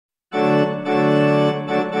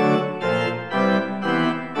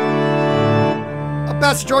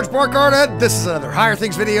That's George Borgard, and this is another Higher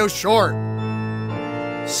Things video short.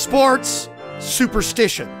 Sports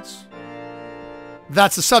superstitions.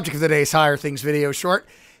 That's the subject of today's Higher Things video short.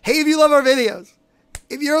 Hey, if you love our videos,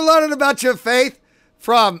 if you're learning about your faith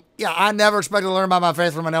from, I never expected to learn about my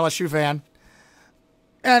faith from an LSU fan,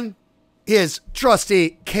 and his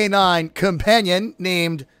trusty canine companion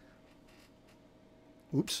named,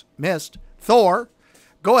 Thor,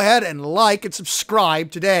 go ahead and like and subscribe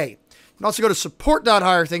today. You can also go to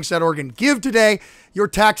support.higherthings.org and give today. Your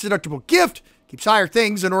tax-deductible gift keeps Higher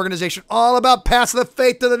Things, an organization all about passing the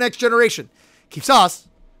faith to the next generation. Keeps us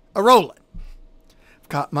a-rolling. I've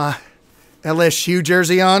got my LSU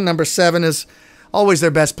jersey on. Number 7 is always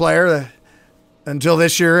their best player until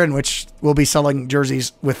this year, in which we'll be selling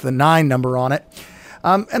jerseys with the 9 number on it.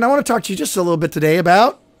 And I want to talk to you just a little bit today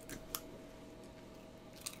about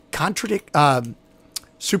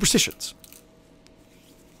superstitions.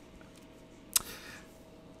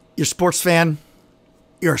 You're a sports fan.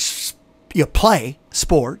 You play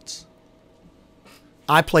sports.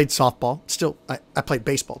 I played softball. Still, I played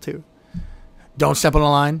baseball too. Don't step on the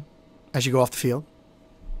line as you go off the field.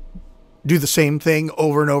 Do the same thing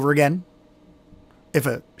over and over again. If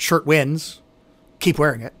a shirt wins, keep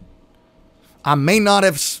wearing it. I may not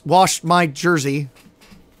have washed my jersey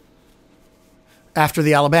after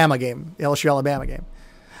the Alabama game, the LSU-Alabama game.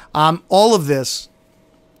 All of this,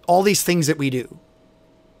 all these things that we do.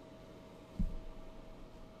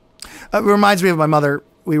 It reminds me of my mother.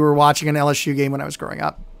 We were watching an LSU game when I was growing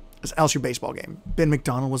up. It was an LSU baseball game. Ben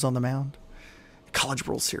McDonald was on the mound. College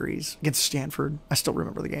World Series against Stanford. I still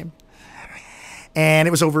remember the game. And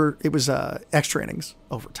it was extra innings,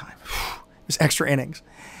 overtime. It was extra innings.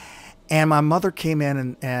 And my mother came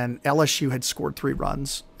in and LSU had scored 3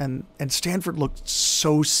 runs. And Stanford looked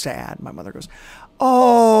so sad. My mother goes,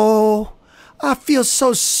 "Oh, I feel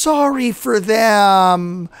so sorry for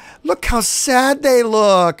them. Look how sad they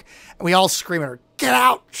look." And we all scream at her, "Get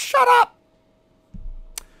out, shut up."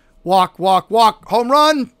 Walk, walk, walk, home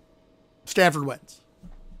run. Stanford wins.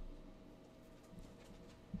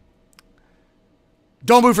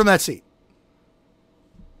 Don't move from that seat.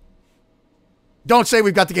 Don't say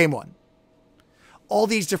we've got the game won. All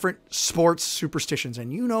these different sports superstitions,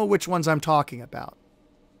 and you know which ones I'm talking about.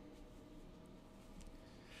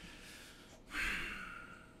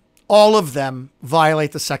 All of them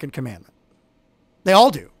violate the second commandment. They all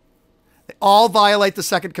do. They all violate the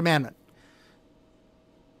second commandment.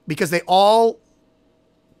 Because they all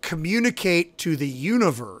communicate to the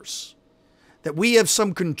universe that we have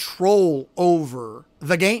some control over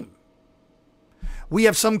the game. We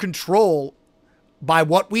have some control by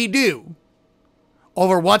what we do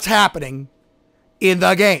over what's happening in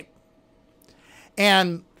the game.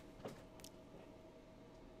 And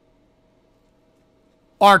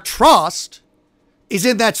our trust is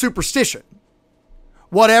in that superstition,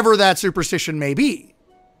 whatever that superstition may be.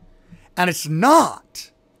 And it's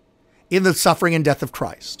not in the suffering and death of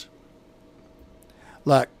Christ.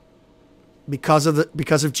 Look, because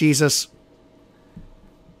of Jesus,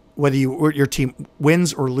 whether your team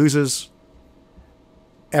wins or loses,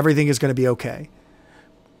 everything is going to be okay.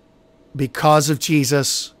 Because of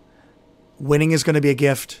Jesus, winning is going to be a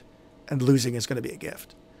gift and losing is going to be a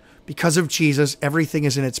gift. Because of Jesus, everything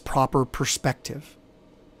is in its proper perspective.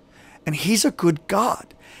 And he's a good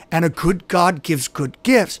God. And a good God gives good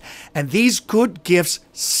gifts. And these good gifts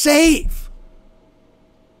save.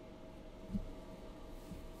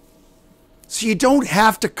 So you don't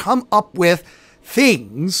have to come up with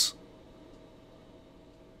things.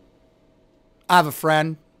 I have a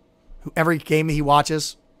friend who every game he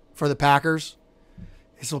watches for the Packers,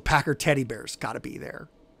 his little Packer teddy bear's got to be there.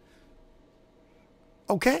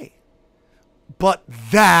 Okay. But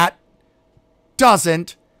that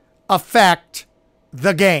doesn't affect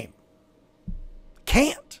the game.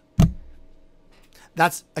 Can't.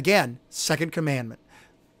 That's, again, second commandment.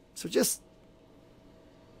 So just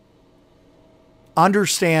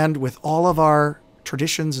understand with all of our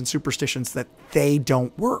traditions and superstitions that they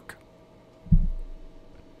don't work.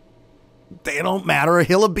 They don't matter a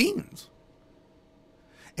hill of beans.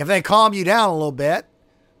 If they calm you down a little bit,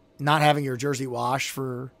 not having your jersey washed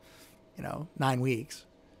for, 9 weeks,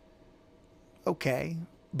 okay,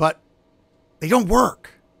 but they don't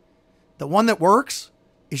work. The one that works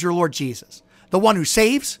is your Lord Jesus. The one who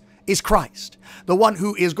saves is Christ. The one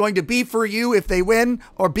who is going to be for you if they win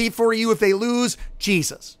or be for you if they lose,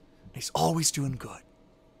 Jesus. He's always doing good.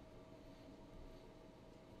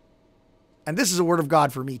 And this is a word of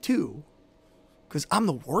God for me too, because I'm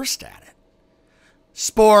the worst at it.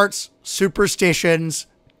 Sports superstitions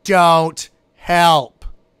don't help.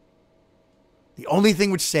 The only thing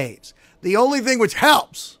which saves, The only thing which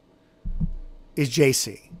helps is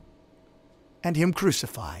JC and him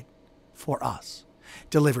crucified for us.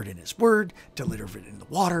 Delivered in his word, delivered in the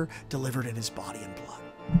water, delivered in his body and blood.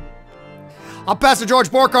 I'm Pastor George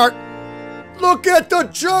Borkart. Look at the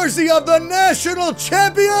jersey of the national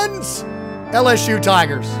champions, LSU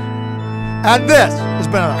Tigers. And this has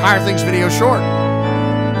been a Higher Things video short.